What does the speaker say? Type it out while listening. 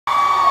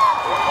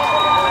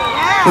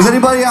Was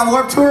anybody on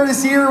Warped Tour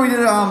this year? We did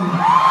the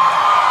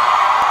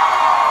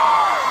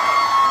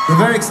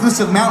very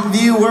exclusive Mountain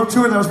View Warped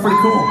Tour. That was pretty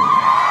cool.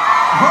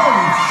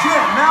 Holy shit,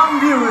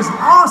 Mountain View is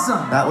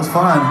awesome. That was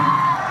fun.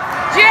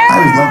 Yeah.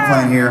 I always love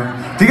playing here.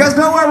 Do you guys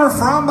know where we're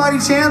from by any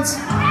chance?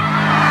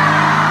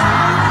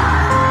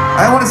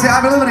 I want to say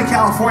I've been living in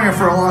California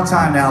for a long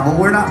time now,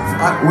 but we're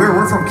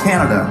from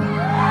Canada.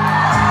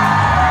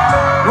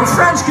 We're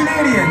French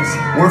Canadians.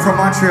 We're from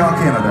Montreal,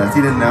 Canada, if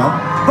you didn't know.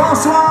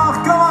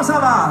 Bonsoir, comment ça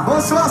va?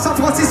 Bonsoir, San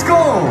Francisco.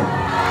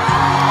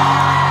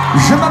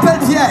 Je m'appelle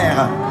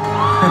Pierre.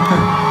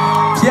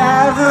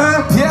 Pierre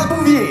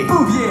Bouvier.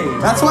 Bouvier.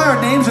 That's why our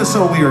names are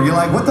so weird. You're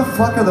like, what the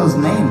fuck are those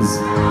names?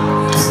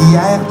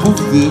 Pierre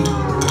Bouvier.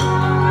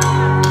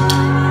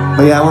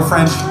 But yeah, we're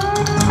French.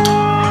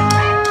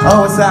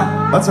 Oh, what's that?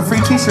 That's a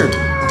free t-shirt.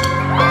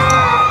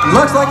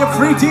 Looks like a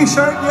free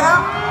t-shirt,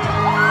 yeah?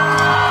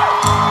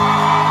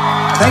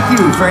 Thank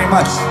you very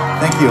much.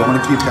 Thank you, I'm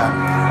gonna keep that.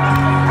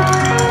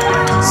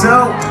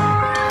 So,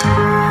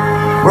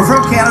 we're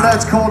from Canada,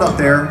 it's cold up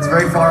there. It's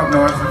very far up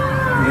north.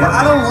 Yeah.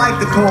 I don't like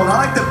the cold,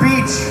 I like the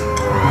beach.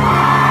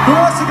 Who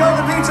wants to go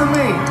to the beach with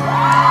me?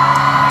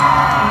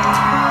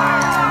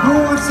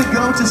 Who wants to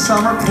go to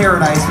summer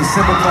paradise with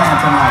Simple Plan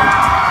tonight?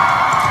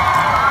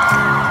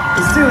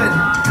 Let's do it.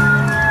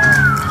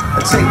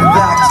 Take me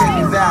back, take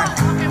me back.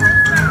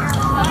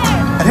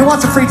 And who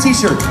wants a free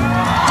t-shirt?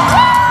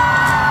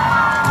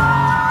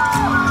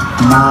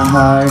 My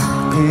heart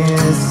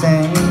is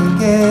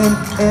sinking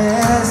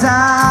as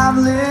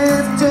I'm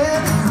lifted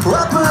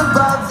up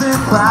above the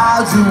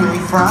clouds away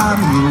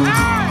from you.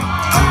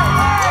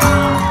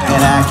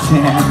 And I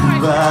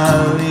can't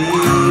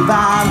believe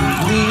I'm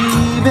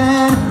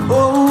leaving.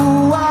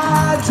 Oh,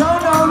 I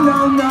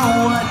don't know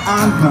what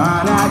I'm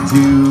gonna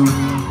do.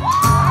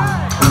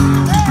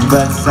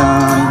 But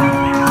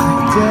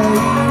someday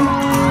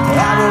I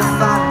will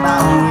find my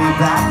way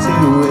back to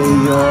where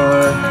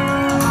your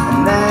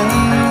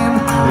name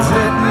is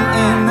written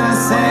in the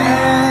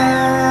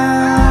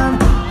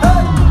sand.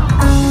 Hey!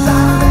 'Cause I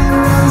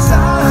remember the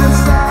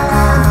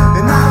sunset,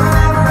 and I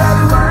remember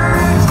every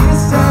word you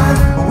said.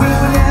 But we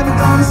were never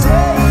gonna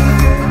say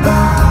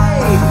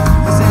goodbye.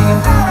 You're saying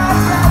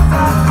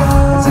da-da-da-da-da.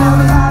 Tell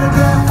me how to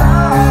get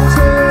back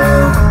to.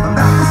 I'm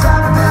not the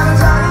summer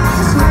paradise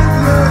just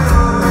with you.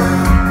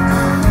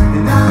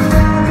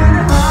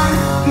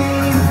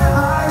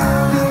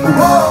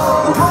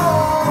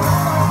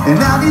 And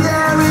I'll be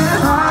there in a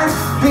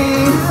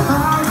heartbeat,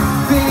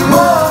 heartbeat.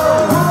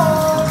 Whoa,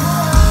 whoa.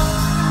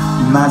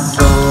 My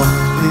soul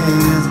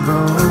is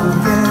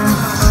broken,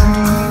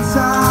 streets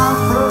are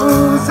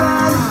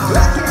frozen. I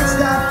can't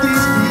stop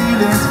these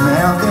feelings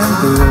melting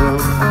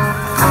through.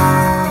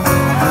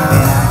 And I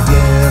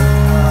give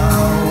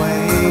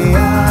away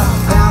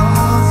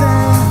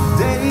 1,000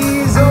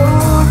 days, oh,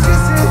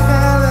 just to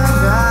have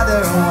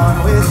another one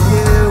with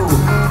you.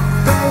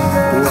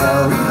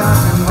 Well, we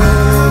lost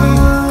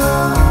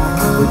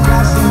and we're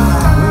crashing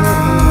like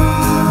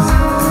waves.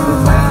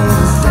 We're playing in the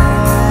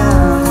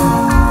sand,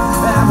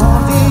 and I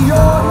won't be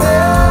your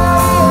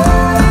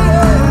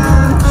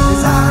man.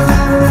 'Cause I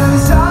remember every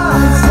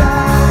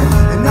sunset,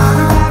 and I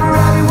remember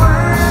every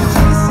word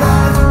you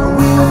said. But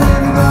we were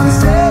never gonna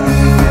say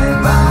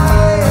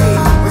goodbye.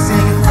 We're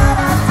singing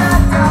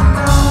da-da-da-da-da.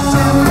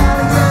 Tell me how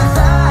to get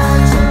back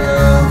to you.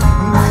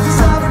 Back to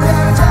summer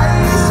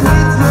paradise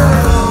with you.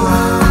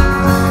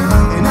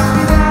 And I'll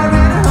be there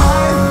in a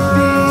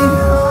heartbeat.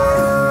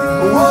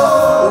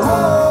 Whoa,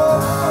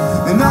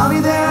 whoa. And I'll be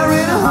there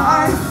in a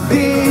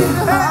heartbeat.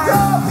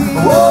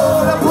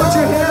 Whoa, now put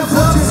your hands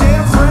up to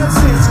San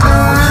Francisco.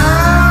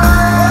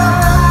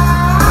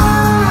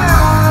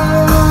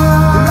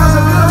 You guys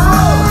are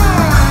beautiful.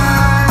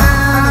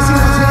 I can see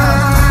those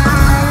hands.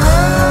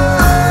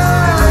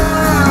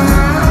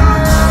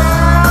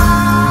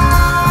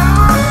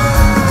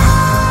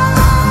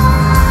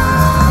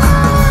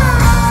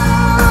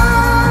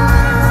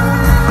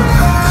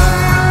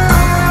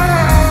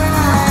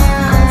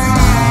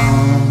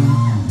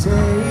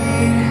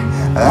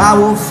 I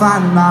will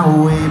find my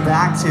way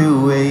back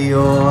to where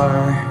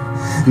your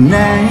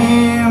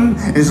name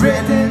is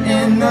written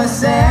in the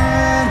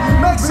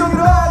sand. Make some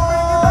noise!